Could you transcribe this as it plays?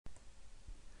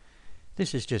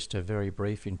This is just a very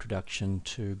brief introduction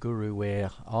to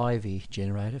GuruWare Ivy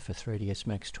generator for 3ds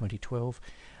Max 2012.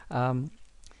 I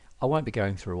won't be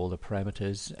going through all the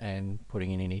parameters and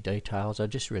putting in any details. I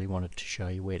just really wanted to show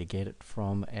you where to get it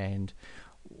from and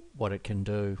what it can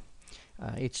do.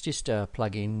 It's just a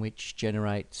plugin which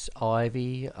generates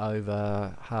Ivy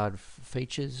over hard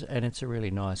features, and it's a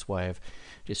really nice way of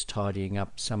just tidying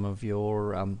up some of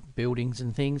your buildings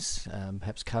and things,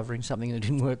 perhaps covering something that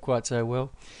didn't work quite so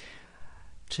well.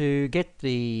 To get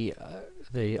the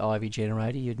Ivy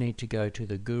generator, you'd need to go to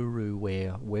the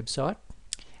GuruWare website,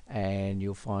 and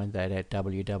you'll find that at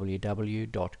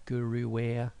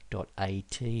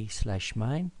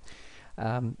www.guruware.at/main.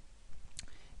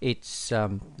 It's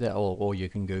or you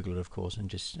can Google it, of course, and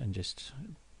just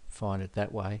find it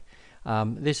that way.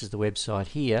 This is the website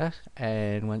here,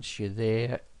 and once you're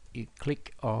there, you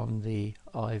click on the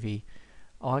Ivy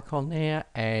icon there,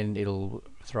 and it'll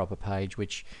throw up a page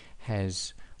which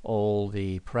has all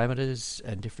the parameters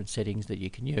and different settings that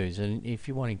you can use. And if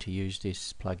you're wanting to use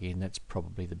this plugin, that's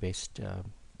probably the best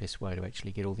way to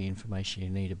actually get all the information you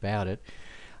need about it.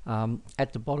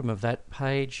 At the bottom of that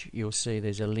page, you'll see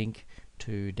there's a link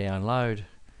to download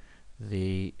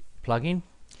the plugin,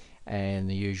 and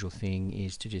the usual thing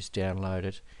is to just download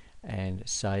it and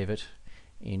save it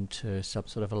into some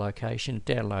sort of a location. It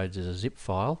downloads as a zip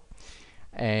file,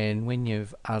 and when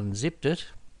you've unzipped it,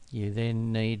 you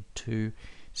then need to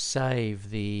save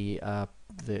the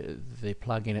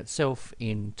plugin itself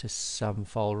into some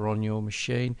folder on your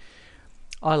machine.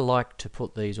 I like to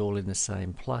put these all in the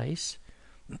same place,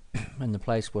 and the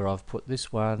place where I've put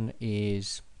this one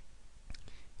is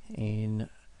in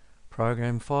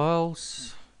Program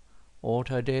Files,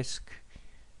 Autodesk,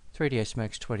 3ds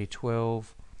Max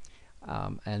 2012,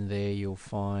 and there you'll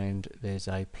find there's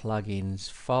a plugins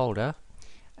folder,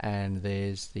 and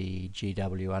there's the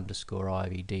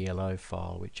GW_Ivy DLO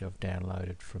file which I've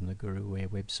downloaded from the GuruWare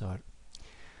website.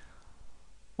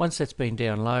 Once that's been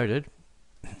downloaded,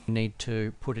 you need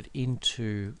to put it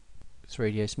into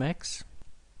 3ds Max,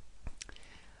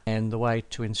 and the way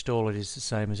to install it is the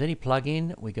same as any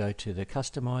plugin. We go to the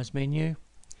Customize menu,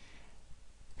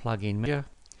 Plugin Manager,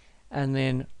 and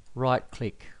then right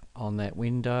click on that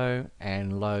window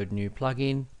and load new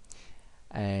plugin,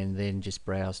 and then just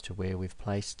browse to where we've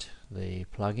placed the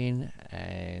plugin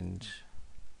and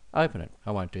open it.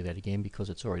 I won't do that again because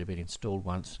it's already been installed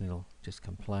once and it'll just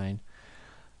complain.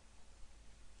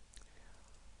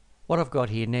 What I've got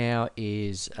here now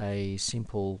is a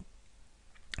simple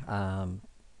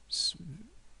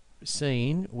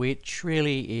scene which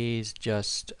really is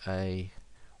just a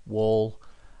wall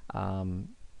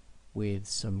with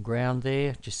some ground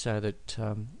there, just so that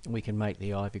we can make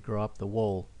the ivy grow up the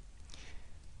wall.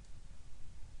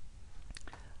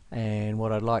 And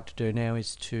what I'd like to do now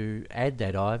is to add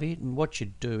that ivy, and what you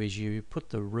do is you put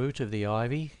the root of the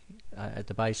ivy at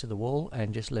the base of the wall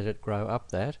and just let it grow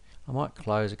up that. I might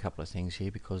close a couple of things here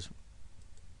because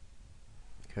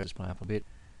it curves my up a bit.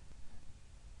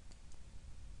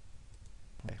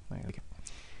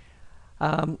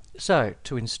 So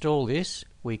to install this,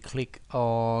 we click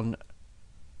on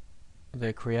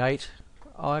the Create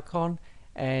icon,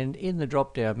 and in the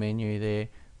drop down menu there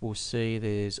we'll see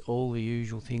there's all the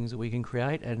usual things that we can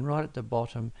create, and right at the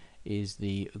bottom is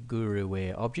the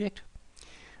GuruWare object.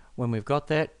 When we've got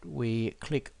that, we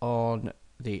click on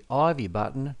the Ivy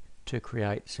button to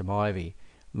create some ivy.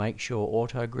 Make sure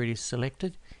Auto Grid is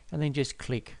selected, and then just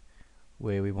click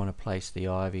where we want to place the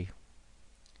ivy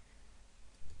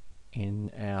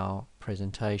in our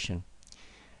presentation.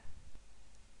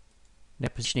 Now,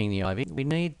 positioning the ivy, we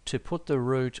need to put the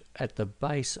root at the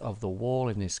base of the wall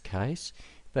in this case,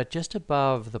 but just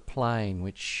above the plane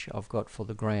which I've got for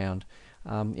the ground.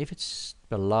 If it's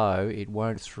below, it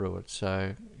won't through it,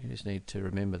 so you just need to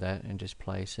remember that and just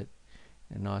place it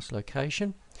in a nice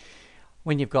location.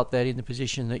 When you've got that in the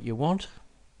position that you want,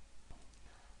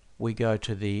 we go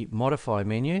to the Modify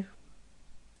menu,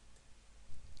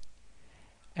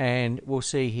 and we'll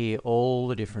see here all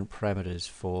the different parameters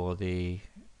for the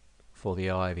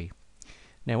ivy.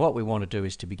 Now what we want to do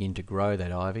is to begin to grow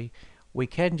that ivy. We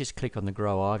can just click on the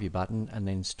Grow Ivy button and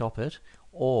then stop it,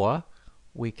 or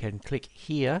we can click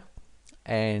here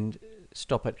and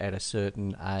stop it at a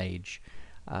certain age.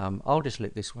 I'll just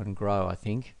let this one grow, I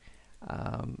think,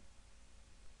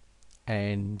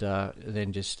 and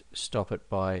then just stop it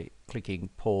by clicking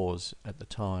pause at the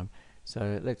time.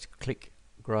 So let's click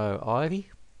Grow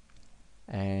Ivy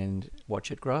and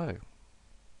watch it grow.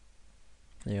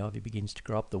 The ivy begins to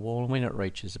grow up the wall, and when it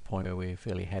reaches a point where we're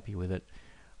fairly happy with it,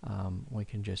 we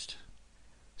can just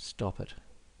stop it.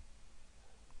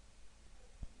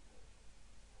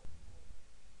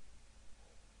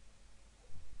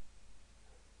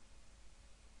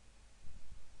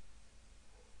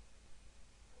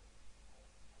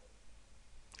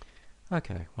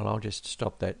 Okay, well I'll just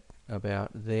stop that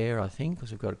about there, I think,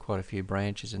 because we've got quite a few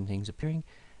branches and things appearing,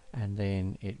 and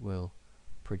then it will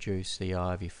produce the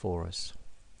ivy for us.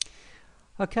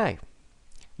 Okay,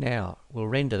 now we'll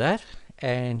render that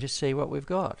and just see what we've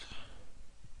got.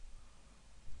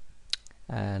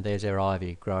 And there's our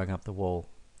ivy growing up the wall.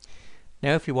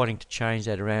 Now if you're wanting to change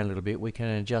that around a little bit, we can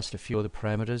adjust a few of the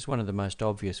parameters. One of the most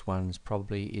obvious ones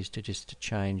probably is to just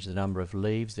change the number of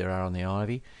leaves there are on the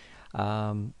ivy.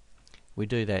 We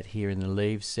do that here in the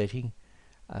leaves setting.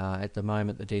 At the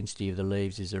moment the density of the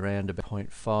leaves is around about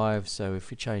 0.5, so if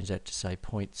we change that to say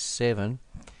 0.7,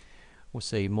 we'll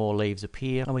see more leaves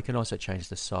appear, and we can also change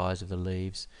the size of the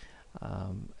leaves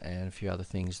and a few other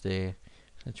things there.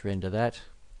 Let's render that.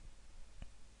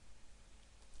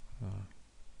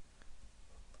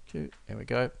 There we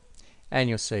go, and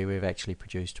you'll see we've actually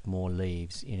produced more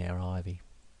leaves in our ivy.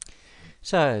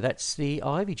 So that's the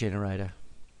ivy generator.